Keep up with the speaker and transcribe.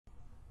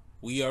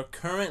We are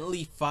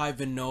currently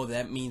 5-0.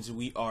 That means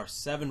we are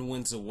 7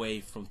 wins away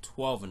from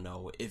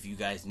 12-0. If you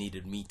guys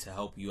needed me to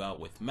help you out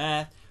with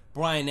math,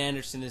 Brian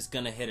Anderson is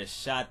going to hit a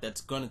shot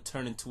that's going to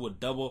turn into a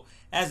double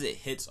as it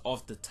hits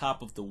off the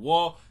top of the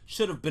wall.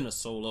 Should have been a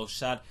solo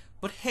shot,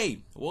 but hey,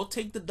 we'll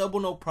take the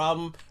double, no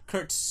problem.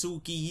 Kurt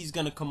Suzuki, he's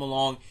going to come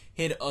along,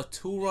 hit a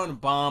 2-run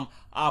bomb,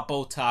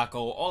 Oppo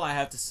Taco. All I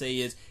have to say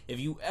is, if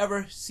you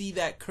ever see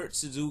that Kurt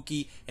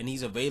Suzuki and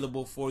he's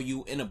available for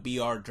you in a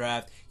BR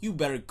draft, you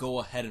better go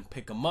ahead and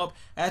pick him up,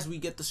 as we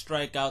get the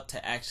strikeout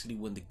to actually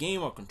win the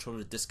game. Our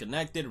controller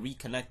disconnected,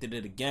 reconnected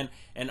it again,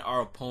 and our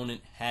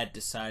opponent had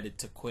decided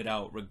to quit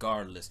out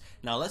regardless.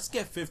 Now let's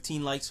get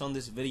 15 likes on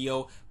this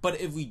video,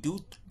 but if we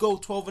do go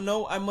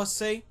 12-0, I must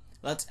say,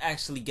 let's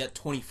actually get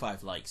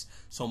 25 likes.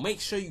 So make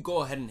sure you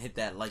go ahead and hit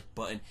that like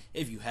button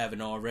if you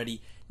haven't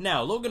already.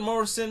 Now, Logan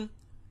Morrison,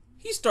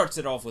 he starts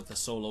it off with a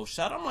solo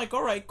shot. I'm like,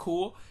 alright,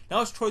 cool.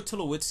 Now it's Troy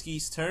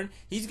Tulowitzki's turn.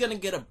 He's going to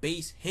get a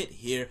base hit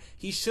here.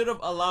 He should have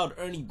allowed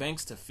Ernie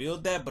Banks to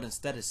field that, but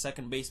instead his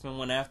second baseman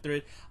went after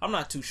it. I'm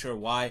not too sure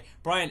why.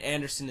 Brian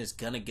Anderson is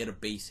going to get a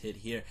base hit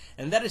here,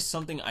 and that is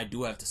something I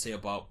do have to say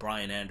about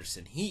Brian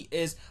Anderson. He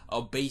is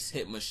a base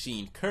hit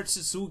machine. Kurt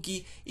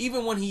Suzuki,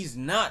 even when he's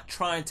not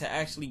trying to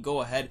actually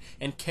go ahead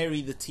and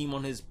carry the team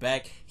on his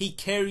back, he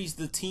carries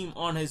the team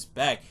on his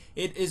back.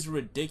 It is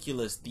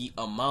ridiculous the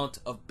amount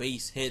of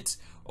base hits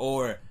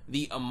or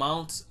the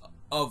amount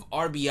of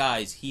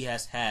RBIs he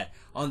has had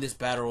on this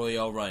Battle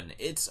Royale run.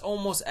 It's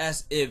almost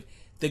as if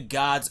the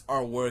gods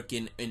are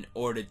working in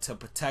order to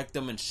protect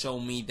him and show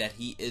me that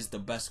he is the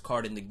best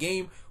card in the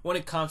game when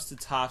it comes to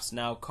tops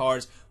now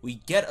cards. We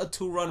get a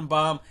 2-run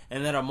bomb,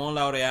 and then Ramon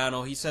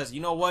Laureano, he says,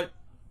 you know what?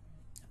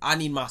 I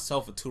need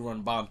myself a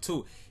 2-run bomb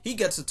too. He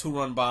gets a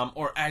 2-run bomb,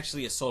 or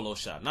actually a solo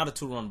shot, not a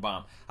 2-run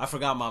bomb. I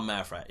forgot my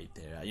math right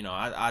there. You know,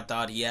 I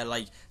thought he had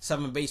like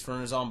 7 base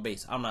runners on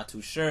base. I'm not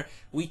too sure.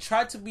 We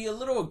tried to be a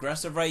little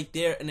aggressive right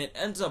there, and it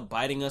ends up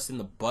biting us in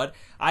the butt.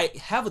 I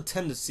have a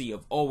tendency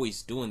of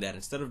always doing that.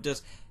 Instead of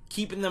just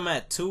keeping them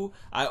at 2,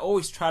 I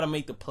always try to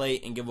make the play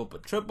and give up a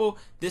triple.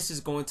 This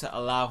is going to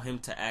allow him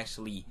to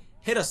actually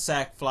hit a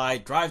sac fly,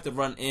 drive the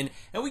run in,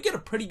 and we get a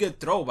pretty good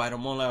throw by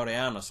Ramon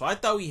Laureano. So I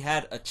thought we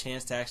had a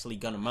chance to actually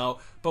gun him out,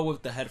 but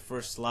with the head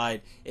first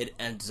slide, it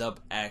ends up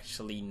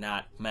actually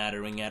not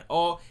mattering at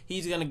all.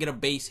 He's going to get a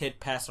base hit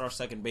past our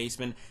second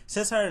baseman.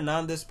 Cesar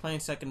Hernandez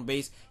playing second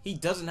base, he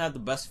doesn't have the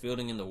best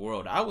fielding in the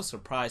world. I was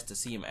surprised to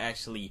see him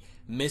actually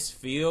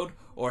misfield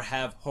or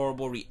have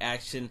horrible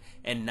reaction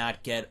and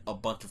not get a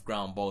bunch of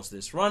ground balls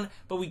this run,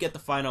 but we get the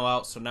final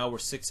out. So now we're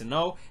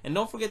 6-0, and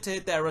don't forget to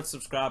hit that red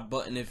subscribe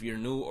button if you're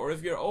new or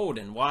if you're old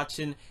and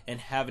watching and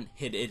haven't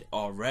hit it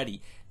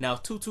already. Now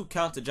 2-2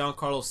 count to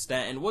Giancarlo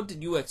Stanton. What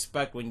did you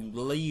expect when you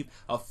leave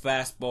a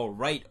fastball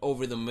right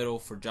over the middle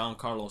for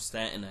Giancarlo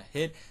Stanton a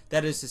hit?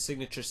 That is his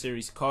signature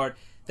series card.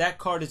 That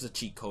card is a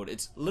cheat code.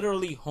 It's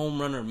literally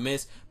home run or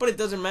miss, but it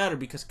doesn't matter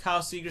because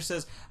Kyle Seager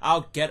says,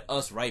 I'll get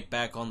us right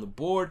back on the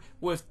board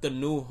with the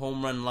new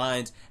home run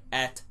lines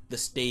at the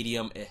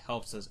stadium. It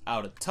helps us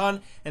out a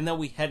ton. And then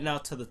we head now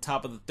to the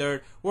top of the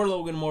third, where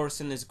Logan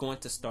Morrison is going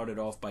to start it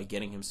off by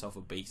getting himself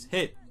a base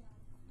hit.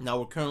 Now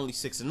we're currently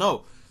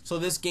 6-0. So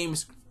this game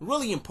is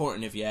really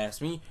important if you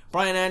ask me.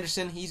 Brian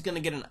Anderson, he's going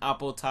to get an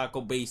Oppo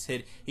Taco base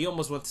hit. He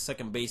almost went to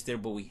second base there,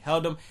 but we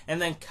held him.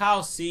 And then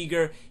Kyle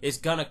Seager is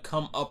going to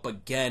come up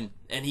again,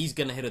 and he's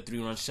going to hit a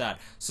 3-run shot.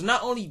 So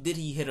not only did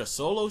he hit a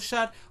solo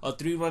shot, a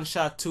 3-run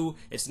shot too.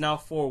 It's now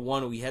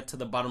 4-1. We head to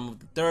the bottom of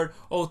the third.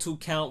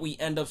 0-2 count. We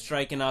end up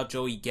striking out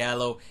Joey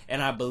Gallo,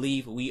 and I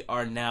believe we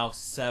are now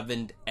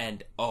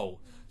 7-0.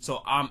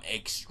 So I'm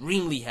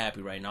extremely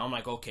happy right now. I'm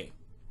like, okay,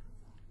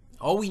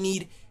 all we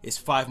need is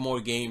 5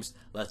 more games.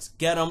 Let's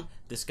get him.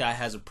 This guy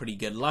has a pretty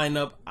good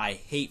lineup. I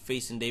hate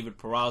facing David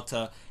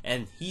Peralta,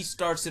 and he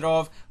starts it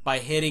off by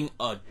hitting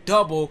a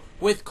double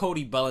with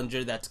Cody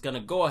Bellinger. That's going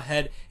to go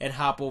ahead and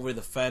hop over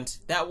the fence.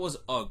 That was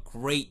a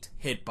great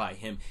hit by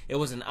him. It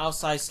was an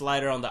outside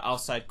slider on the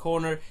outside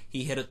corner.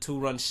 He hit a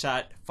 2-run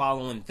shot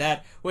following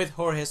that with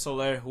Jorge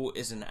Soler, who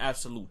is an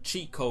absolute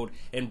cheat code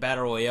in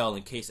Battle Royale,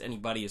 in case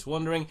anybody is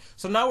wondering.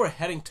 So now we're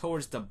heading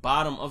towards the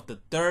bottom of the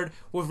third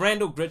with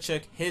Randall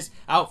Grichuk. His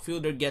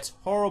outfielder gets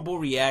horrible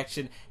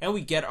reaction, and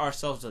we get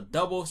ourselves a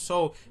double.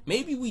 So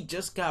maybe we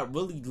just got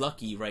really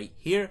lucky right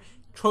here.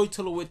 Troy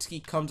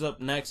Tulowitzki comes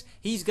up next.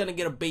 He's going to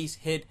get a base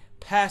hit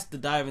past the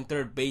diving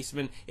third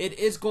baseman. It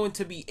is going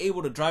to be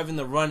able to drive in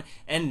the run,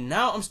 and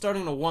now I'm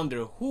starting to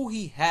wonder who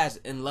he has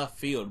in left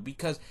field,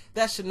 because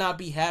that should not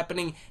be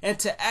happening. And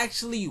to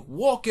actually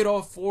walk it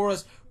off for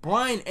us,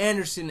 Brian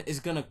Anderson is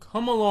going to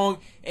come along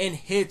and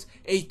hit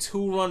a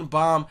 2-run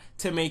bomb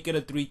to make it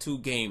a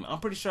 3-2 game. I'm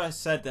pretty sure I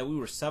said that we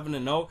were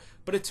 7-0,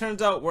 but it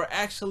turns out we're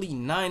actually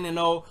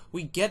 9-0.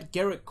 We get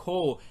Garrett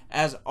Cole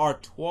as our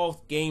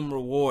 12th game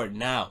reward.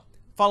 Now,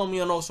 follow me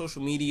on all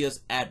social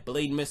medias at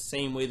Bhlademyst,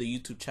 same way the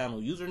YouTube channel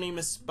username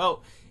is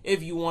spelled,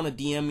 if you want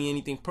to DM me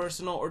anything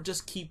personal or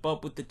just keep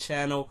up with the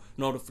channel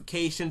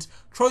notifications.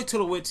 Troy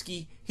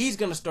Tulowitzki, he's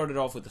going to start it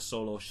off with a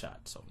solo shot.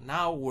 So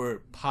now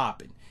we're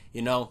popping,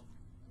 you know.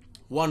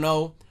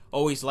 1-0,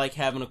 Always like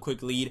having a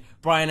quick lead.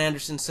 Brian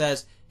Anderson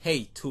says,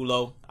 hey,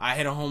 Tulo, I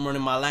hit a home run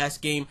in my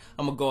last game.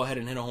 I'm going to go ahead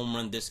and hit a home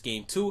run this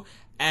game too,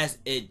 as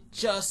it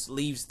just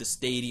leaves the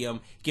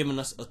stadium, giving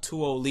us a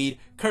 2-0 lead.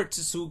 Kurt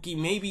Suzuki,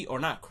 maybe, or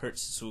not Kurt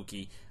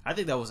Suzuki. I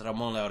think that was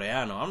Ramon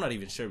Laureano. I'm not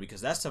even sure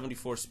because that's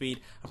 74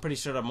 speed. I'm pretty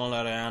sure Ramon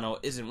Laureano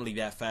isn't really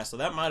that fast, so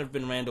that might have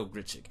been Randall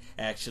Grichuk,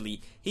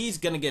 actually. He's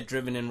going to get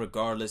driven in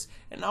regardless.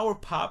 And now we're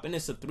popping.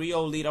 It's a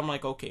 3-0 lead. I'm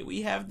like, okay,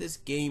 we have this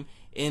game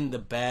in the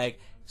bag.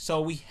 So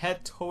we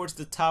head towards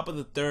the top of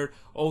the third,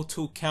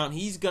 0-2 count.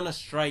 He's going to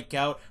strike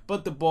out,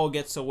 but the ball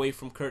gets away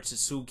from Kurt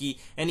Suzuki,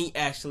 and he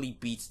actually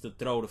beats the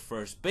throw to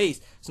first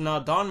base. So now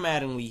Don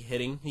Mattingly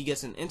hitting. He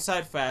gets an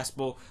inside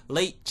fastball,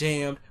 late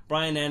jammed.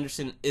 Brian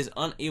Anderson is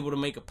unable to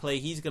make a play.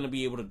 He's going to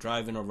be able to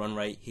drive in a run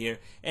right here,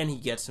 and he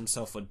gets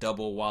himself a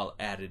double while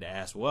at it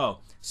as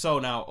well. So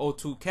now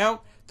 0-2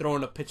 count,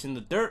 throwing a pitch in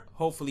the dirt,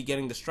 hopefully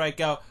getting the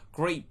strikeout.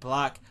 Great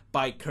block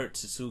by Kurt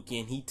Suzuki,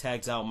 and he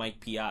tags out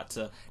Mike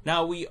Piazza.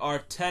 Now we are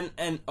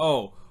 10-0.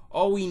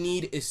 All we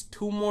need is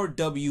 2 more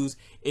W's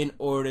in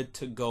order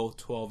to go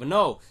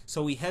 12-0.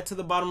 So we head to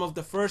the bottom of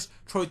the first.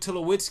 Troy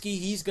Tulowitzki,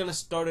 he's going to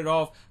start it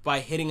off by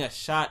hitting a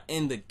shot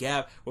in the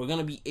gap. We're going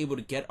to be able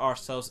to get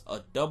ourselves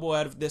a double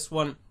out of this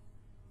one.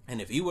 And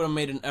if he would have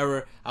made an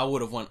error, I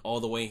would have went all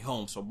the way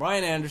home. So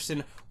Brian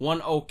Anderson,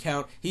 1-0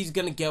 count. He's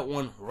going to get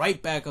one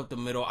right back up the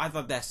middle. I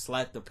thought that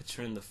slapped the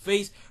pitcher in the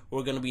face.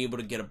 We're going to be able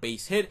to get a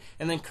base hit.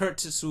 And then Kurt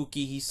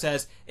Suzuki, he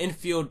says,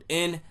 infield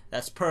in.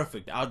 That's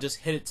perfect. I'll just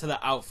hit it to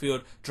the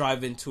outfield,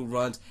 drive in 2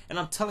 runs. And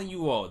I'm telling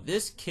you all,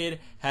 this kid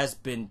has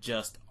been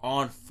just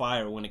on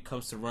fire when it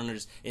comes to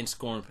runners in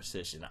scoring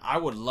position. I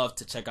would love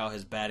to check out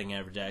his batting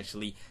average,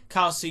 actually.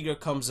 Kyle Seager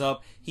comes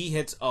up. He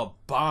hits a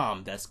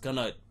bomb that's going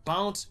to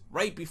bounce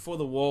right before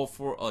the wall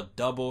for a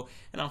double.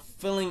 And I'm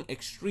feeling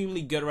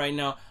extremely good right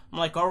now. I'm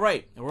like, all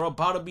right, we're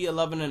about to be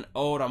 11-0.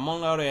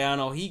 Ramon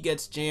Laureano, he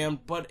gets jammed,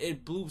 but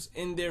it bloops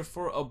in there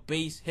for a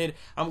base hit.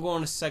 I'm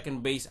going to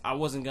second base. I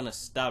wasn't going to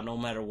stop no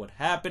matter what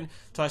happened.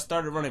 So I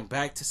started running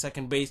back to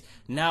second base.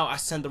 Now I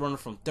send the runner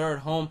from third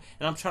home,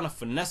 and I'm trying to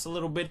finesse a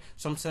little bit.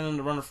 So I'm sending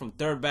the runner from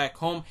third back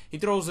home. He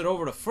throws it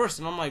over to first,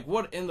 and I'm like,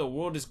 what in the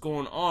world is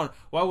going on?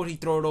 Why would he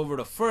throw it over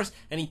to first?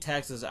 And he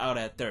tags us out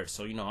at third.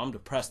 So, I'm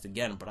depressed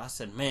again. But I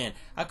said, man,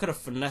 I could have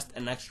finessed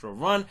an extra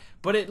run.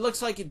 But it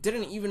looks like it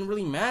didn't even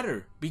really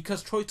matter,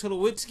 because Troy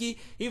Tulowitzki,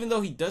 even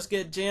though he does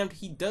get jammed,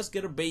 he does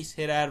get a base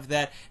hit out of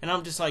that. And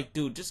I'm just like,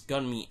 dude, just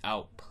gun me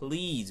out,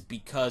 please,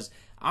 because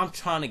I'm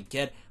trying to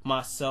get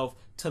myself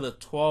to the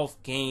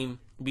 12th game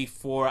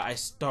before I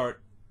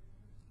start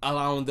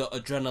allowing the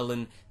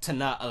adrenaline to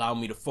not allow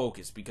me to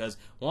focus. Because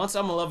once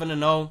I'm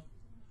 11-0,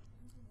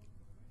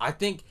 I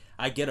think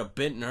I get a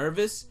bit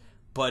nervous,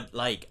 but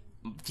like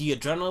the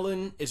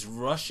adrenaline is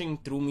rushing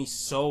through me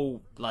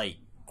so like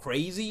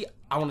crazy,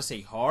 I want to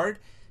say hard,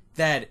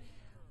 that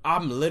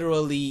I'm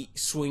literally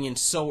swinging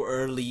so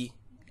early,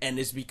 and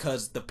it's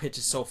because the pitch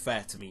is so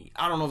fat to me.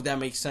 I don't know if that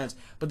makes sense,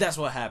 but that's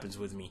what happens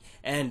with me.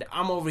 And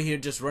I'm over here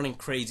just running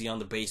crazy on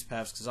the base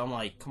paths because I'm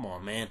like, come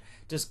on, man,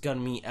 just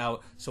gun me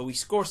out. So we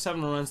score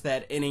 7 runs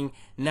that inning.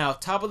 Now,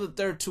 top of the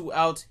third, 2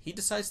 outs. He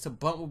decides to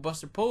bunt with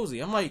Buster Posey.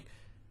 I'm like,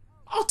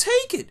 I'll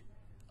take it.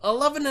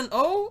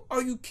 11-0?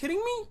 Are you kidding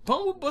me?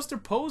 Bunt with Buster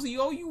Posey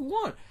all you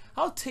want.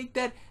 I'll take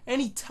that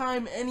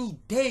anytime, any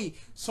day.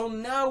 So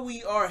now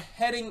we are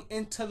heading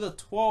into the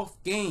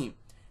 12th game.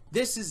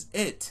 This is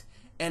it.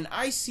 And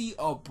I see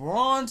a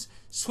bronze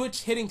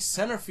switch hitting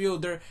center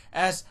fielder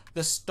as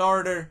the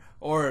starter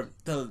or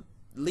the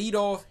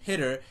leadoff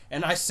hitter.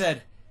 And I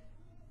said,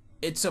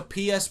 it's a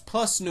PS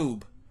Plus,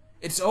 noob.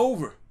 It's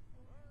over.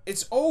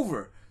 It's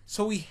over.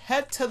 So we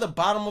head to the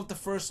bottom of the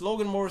first.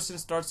 Logan Morrison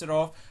starts it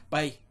off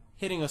by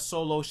hitting a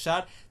solo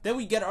shot. Then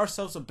we get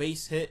ourselves a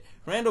base hit.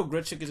 Randall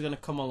Grichuk is going to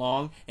come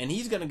along, and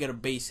he's going to get a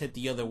base hit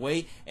the other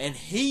way, and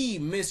he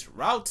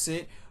misroutes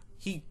it.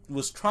 He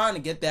was trying to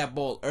get that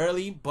ball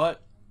early,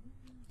 but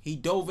he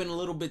dove in a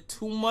little bit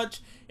too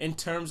much in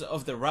terms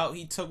of the route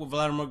he took with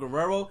Vladimir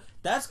Guerrero.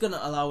 That's going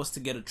to allow us to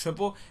get a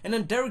triple. And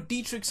then Derek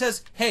Dietrich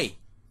says, hey,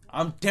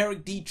 I'm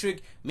Derek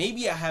Dietrich.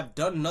 Maybe I have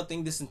done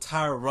nothing this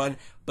entire run,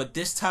 but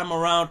this time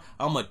around,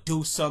 I'm going to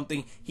do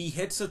something. He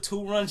hits a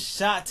 2-run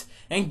shot,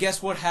 and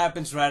guess what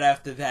happens right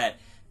after that?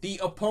 The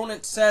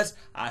opponent says,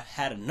 I've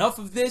had enough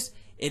of this.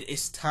 It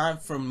is time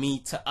for me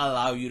to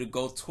allow you to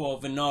go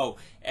 12-0.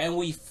 And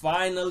we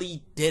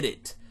finally did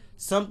it.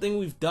 Something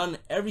we've done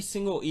every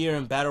single year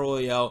in Battle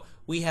Royale.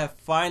 We have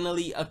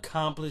finally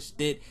accomplished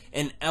it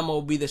in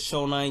MLB The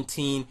Show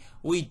 19.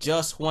 We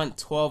just went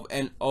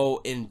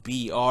 12-0 in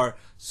BR.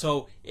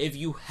 So if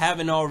you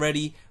haven't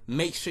already,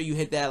 make sure you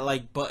hit that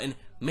like button.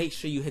 Make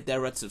sure you hit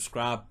that red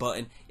subscribe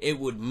button. It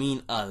would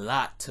mean a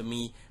lot to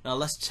me. Now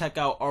let's check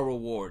out our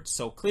rewards.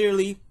 So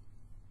clearly,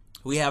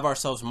 we have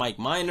ourselves Mike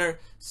Minor,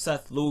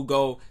 Seth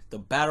Lugo, the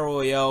Battle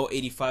Royale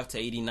 85 to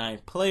 89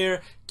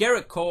 player,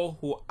 Garrett Cole,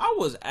 who I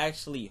was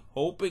actually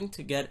hoping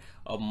to get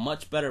a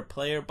much better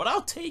player, but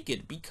I'll take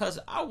it because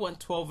I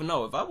went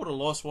 12-0. If I would have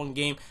lost one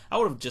game, I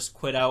would have just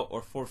quit out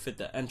or forfeit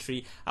the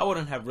entry. I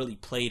wouldn't have really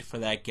played for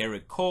that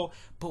Garrett Cole,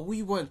 but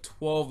we went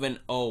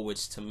 12-0,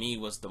 which to me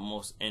was the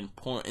most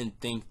important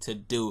thing to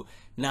do.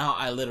 Now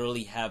I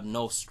literally have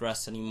no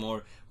stress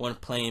anymore when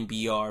playing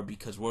BR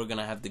because we're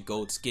gonna have the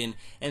gold skin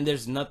and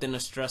there's nothing to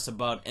stress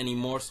about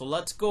anymore. So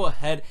let's go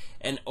ahead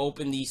and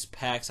open these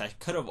packs. I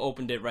could have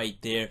opened it right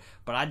there,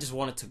 but I just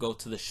wanted to go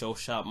to the show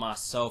shop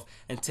myself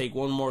and take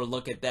one more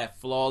look at that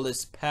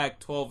flawless pack.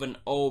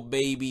 12-0,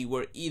 baby.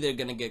 We're either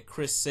gonna get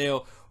Chris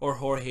Sale or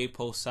Jorge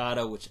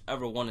Posada,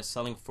 whichever one is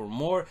selling for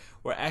more.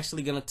 We're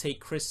actually gonna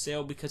take Chris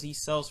Sale because he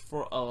sells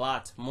for a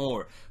lot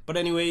more. But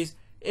anyways,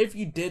 if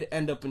you did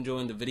end up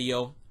enjoying the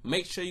video,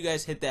 make sure you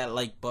guys hit that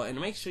like button.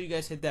 Make sure you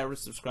guys hit that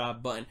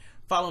subscribe button.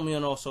 Follow me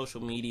on all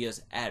social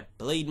medias at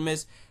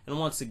Bhlademyst. And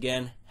once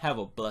again, have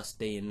a blessed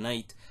day and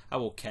night. I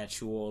will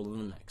catch you all in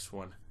the next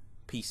one.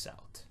 Peace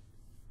out.